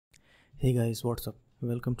Hey guys, what's up?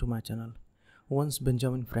 Welcome to my channel. Once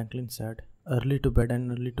Benjamin Franklin said, early to bed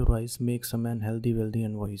and early to rise makes a man healthy, wealthy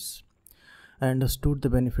and wise. I understood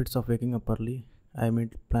the benefits of waking up early. I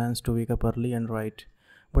made plans to wake up early and write,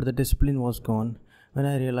 but the discipline was gone when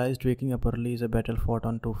I realized waking up early is a battle fought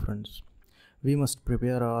on two fronts. We must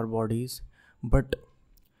prepare our bodies, but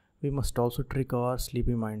we must also trick our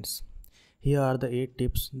sleepy minds. Here are the 8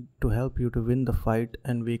 tips to help you to win the fight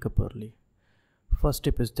and wake up early. First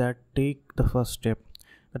tip is that take the first step.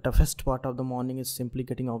 The toughest part of the morning is simply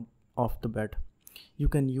getting out of the bed. You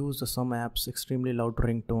can use some apps, extremely loud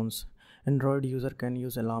ringtones. Android user can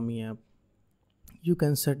use Alarmy app. You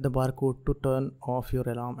can set the barcode to turn off your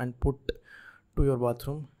alarm and put to your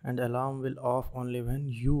bathroom, and alarm will off only when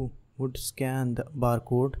you would scan the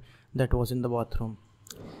barcode that was in the bathroom.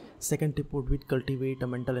 Second tip would be cultivate a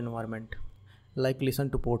mental environment. Like listen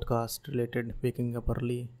to podcasts related waking up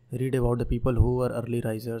early, read about the people who are early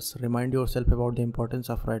risers, remind yourself about the importance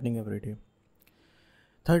of writing every day.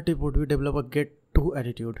 Third tip would be develop a get to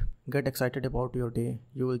attitude. Get excited about your day,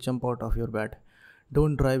 you will jump out of your bed.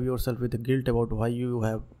 Don't drive yourself with the guilt about why you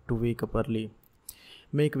have to wake up early.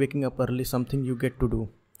 Make waking up early something you get to do.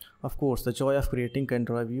 Of course, the joy of creating can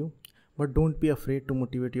drive you, but don't be afraid to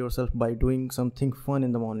motivate yourself by doing something fun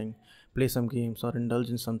in the morning. Play some games or indulge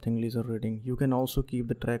in something leisure reading. You can also keep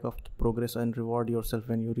the track of the progress and reward yourself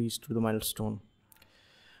when you reach to the milestone.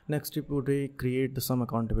 Next tip would be create some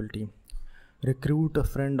accountability. Recruit a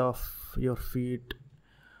friend of your feet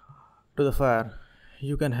to the fire.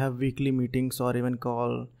 You can have weekly meetings or even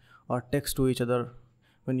call or text to each other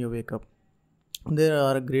when you wake up. There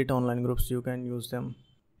are great online groups, you can use them.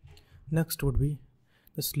 Next would be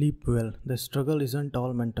the sleep well. The struggle isn't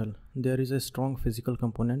all mental. There is a strong physical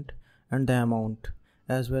component, and the amount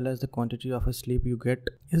as well as the quantity of sleep you get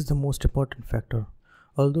is the most important factor.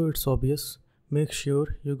 Although it's obvious, make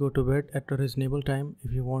sure you go to bed at a reasonable time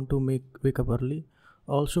if you want to wake up early.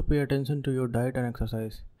 Also pay attention to your diet and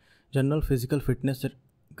exercise. General physical fitness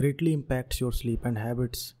greatly impacts your sleep and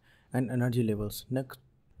habits and energy levels.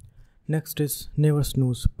 Next is never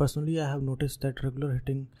snooze. Personally, I have noticed that regular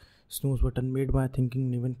hitting snooze button made my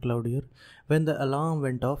thinking even cloudier. When the alarm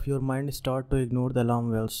went off, your mind started to ignore the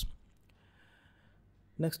alarm bells.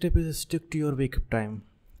 Next tip is stick to your wake up time.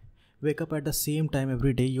 Wake up at the same time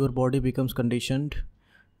every day. Your body becomes conditioned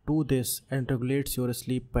to this and regulates your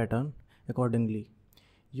sleep pattern accordingly.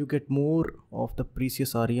 You get more of the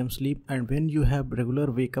precious REM sleep, and when you have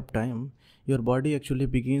regular wake up time, your body actually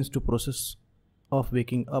begins to process of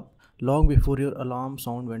waking up long before your alarm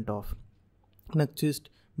sound went off. Next is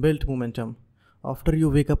build momentum. After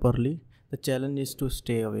you wake up early, the challenge is to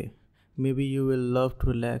stay away. Maybe you will love to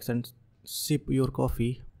relax and sip your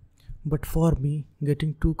coffee, but for me,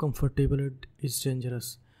 getting too comfortable is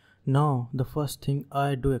dangerous. Now, the first thing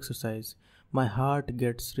I do exercise. My heart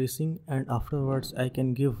gets racing, and afterwards, I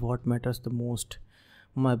can give what matters the most,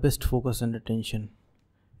 my best focus and attention.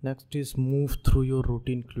 Next is move through your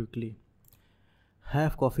routine quickly.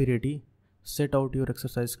 Have coffee ready, set out your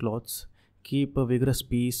exercise clothes, keep a vigorous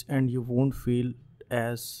pace, and you won't feel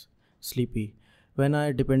as sleepy. When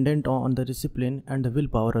I depended on the discipline and the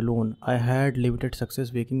willpower alone, I had limited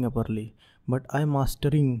success waking up early, but I'm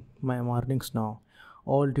mastering my mornings now,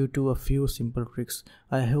 all due to a few simple tricks.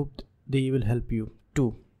 I hope they will help you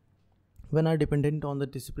too. When I depended on the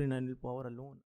discipline and willpower alone,